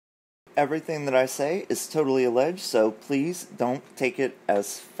Everything that I say is totally alleged, so please don't take it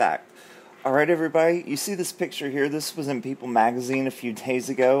as fact. Alright, everybody, you see this picture here? This was in People magazine a few days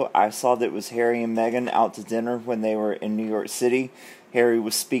ago. I saw that it was Harry and Meghan out to dinner when they were in New York City. Harry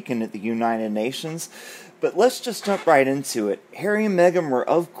was speaking at the United Nations. But let's just jump right into it. Harry and Meghan were,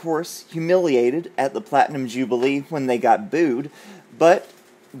 of course, humiliated at the Platinum Jubilee when they got booed, but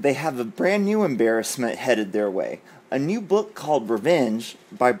they have a brand new embarrassment headed their way. A new book called Revenge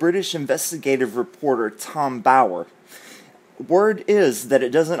by British investigative reporter Tom Bower. Word is that it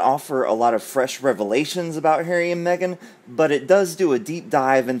doesn't offer a lot of fresh revelations about Harry and Meghan, but it does do a deep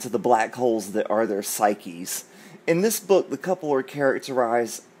dive into the black holes that are their psyches. In this book, the couple are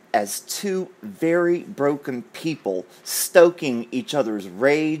characterized as two very broken people, stoking each other's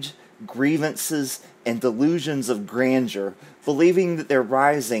rage, grievances, and delusions of grandeur, believing that they're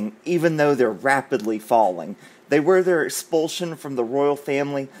rising even though they're rapidly falling. They wear their expulsion from the royal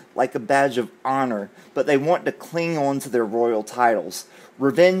family like a badge of honor, but they want to cling on to their royal titles.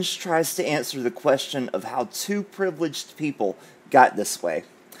 Revenge tries to answer the question of how two privileged people got this way.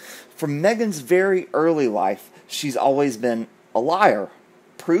 From Meghan's very early life, she's always been a liar.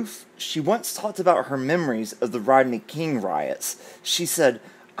 Proof? She once talked about her memories of the Rodney King riots. She said,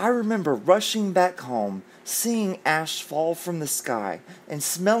 "I remember rushing back home, seeing ash fall from the sky, and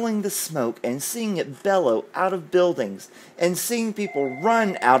smelling the smoke, and seeing it bellow out of buildings, and seeing people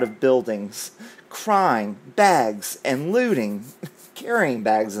run out of buildings, crying, bags, and looting." Carrying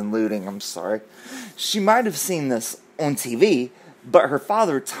bags and looting, I'm sorry. She might have seen this on TV, but her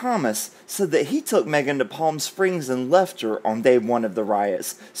father, Thomas, said that he took Meghan to Palm Springs and left her on day one of the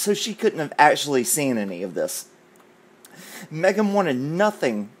riots, so she couldn't have actually seen any of this. Meghan wanted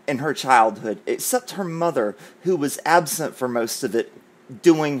nothing in her childhood except her mother, who was absent for most of it,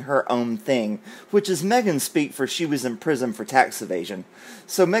 doing her own thing, which is Meghan speak for she was in prison for tax evasion.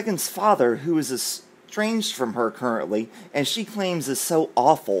 So Meghan's father, who is estranged from her currently, and she claims is so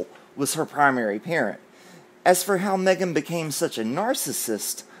awful, was her primary parent. As for how Meghan became such a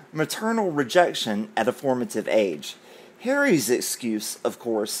narcissist, maternal rejection at a formative age. Harry's excuse, of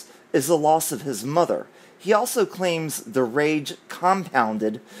course, is the loss of his mother. He also claims the rage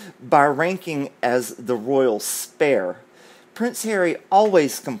compounded by ranking as the royal spare. Prince Harry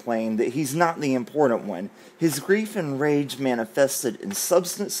always complained that he's not the important one. His grief and rage manifested in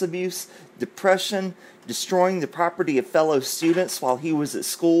substance abuse, depression, destroying the property of fellow students while he was at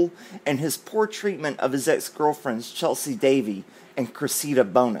school, and his poor treatment of his ex-girlfriends Chelsea Davy and Cressida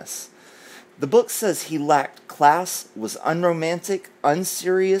Bonus. The book says he lacked class, was unromantic,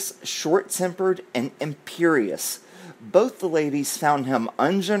 unserious, short-tempered, and imperious. Both the ladies found him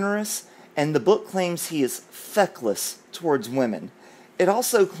ungenerous, and the book claims he is feckless towards women. It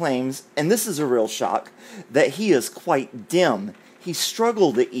also claims, and this is a real shock, that he is quite dim. He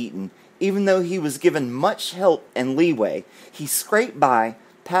struggled at Eton, even though he was given much help and leeway. He scraped by,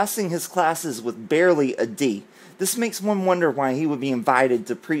 passing his classes with barely a D. This makes one wonder why he would be invited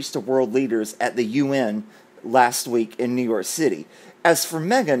to preach to world leaders at the UN last week in New York City. As for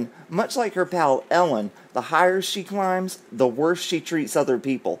Meghan, much like her pal Ellen, the higher she climbs, the worse she treats other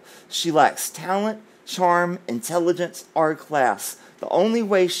people. She lacks talent, charm, intelligence, or class. The only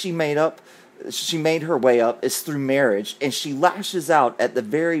way she made her way up is through marriage, and she lashes out at the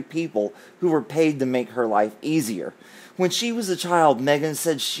very people who were paid to make her life easier. When she was a child, Meghan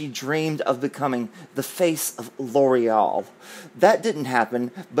said she dreamed of becoming the face of L'Oreal. That didn't happen,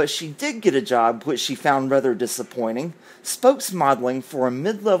 but she did get a job which she found rather disappointing. Spokesmodeling for a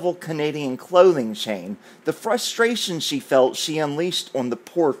mid-level Canadian clothing chain. The frustration she felt she unleashed on the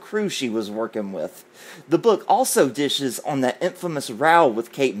poor crew she was working with. The book also dishes on that infamous row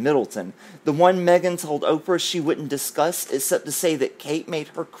with Kate Middleton, the one Meghan told Oprah she wouldn't discuss except to say that Kate made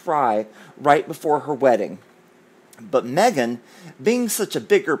her cry right before her wedding. But Meghan, being such a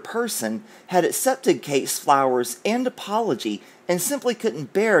bigger person, had accepted Kate's flowers and apology and simply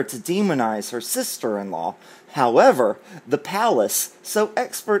couldn't bear to demonize her sister-in-law. However, the palace, so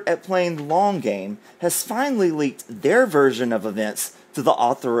expert at playing the long game, has finally leaked their version of events to the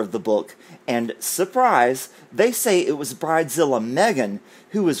author of the book, and, surprise, they say it was bridezilla Meghan,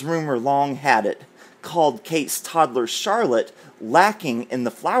 who as rumor long had it, called Kate's toddler Charlotte lacking in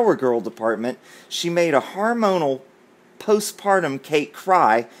the flower girl department. She made a hormonal postpartum Kate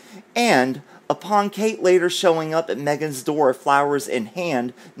cry, and upon Kate later showing up at Meghan's door, flowers in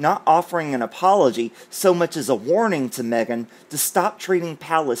hand, not offering an apology, so much as a warning to Meghan to stop treating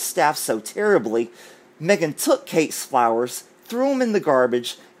palace staff so terribly, Meghan took Kate's flowers, threw them in the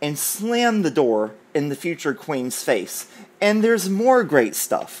garbage, and slammed the door in the future queen's face. And there's more great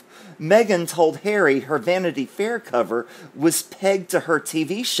stuff. Meghan told Harry her Vanity Fair cover was pegged to her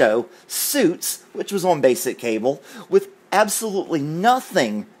TV show, Suits, which was on basic cable, with absolutely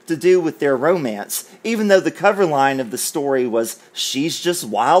nothing to do with their romance, even though the cover line of the story was, "She's just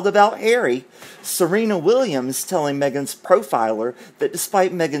wild about Harry." Serena Williams telling Meghan's profiler that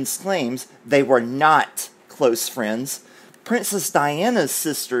despite Meghan's claims, they were not close friends. Princess Diana's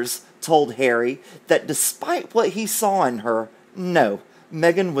sisters told Harry that despite what he saw in her, no,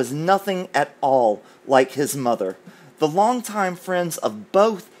 Meghan was nothing at all like his mother. The longtime friends of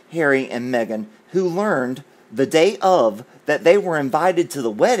both Harry and Meghan, who learned the day of that they were invited to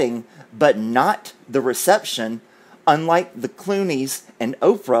the wedding, but not the reception, unlike the Clooneys and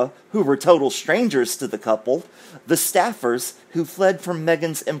Oprah, who were total strangers to the couple, the staffers who fled from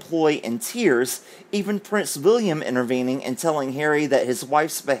Meghan's employ in tears, even Prince William intervening and telling Harry that his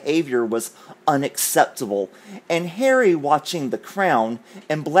wife's behavior was unacceptable, and Harry watching The Crown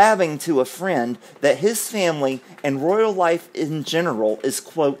and blabbing to a friend that his family and royal life in general is,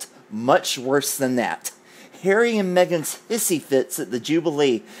 quote, much worse than that. Harry and Meghan's hissy fits at the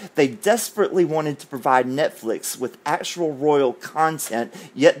Jubilee, they desperately wanted to provide Netflix with actual royal content,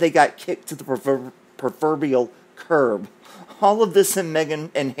 yet they got kicked to the proverbial curb. All of this, and Meghan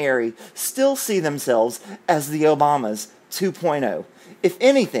and Harry still see themselves as the Obamas 2.0. If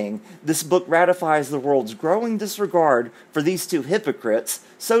anything, this book ratifies the world's growing disregard for these two hypocrites,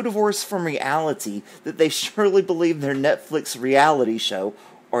 so divorced from reality that they surely believe their Netflix reality show,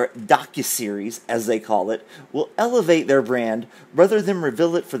 or docuseries, as they call it, will elevate their brand rather than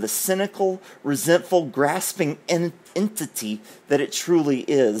reveal it for the cynical, resentful, grasping entity that it truly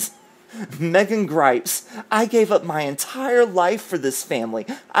is. Meghan gripes, "I gave up my entire life for this family.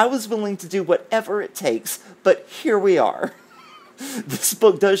 I was willing to do whatever it takes, but here we are." This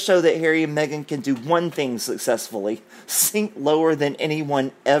book does show that Harry and Meghan can do one thing successfully: sink lower than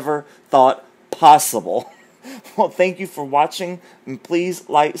anyone ever thought possible. Well, thank you for watching, and please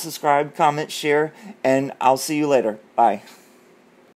like, subscribe, comment, share, and I'll see you later. Bye.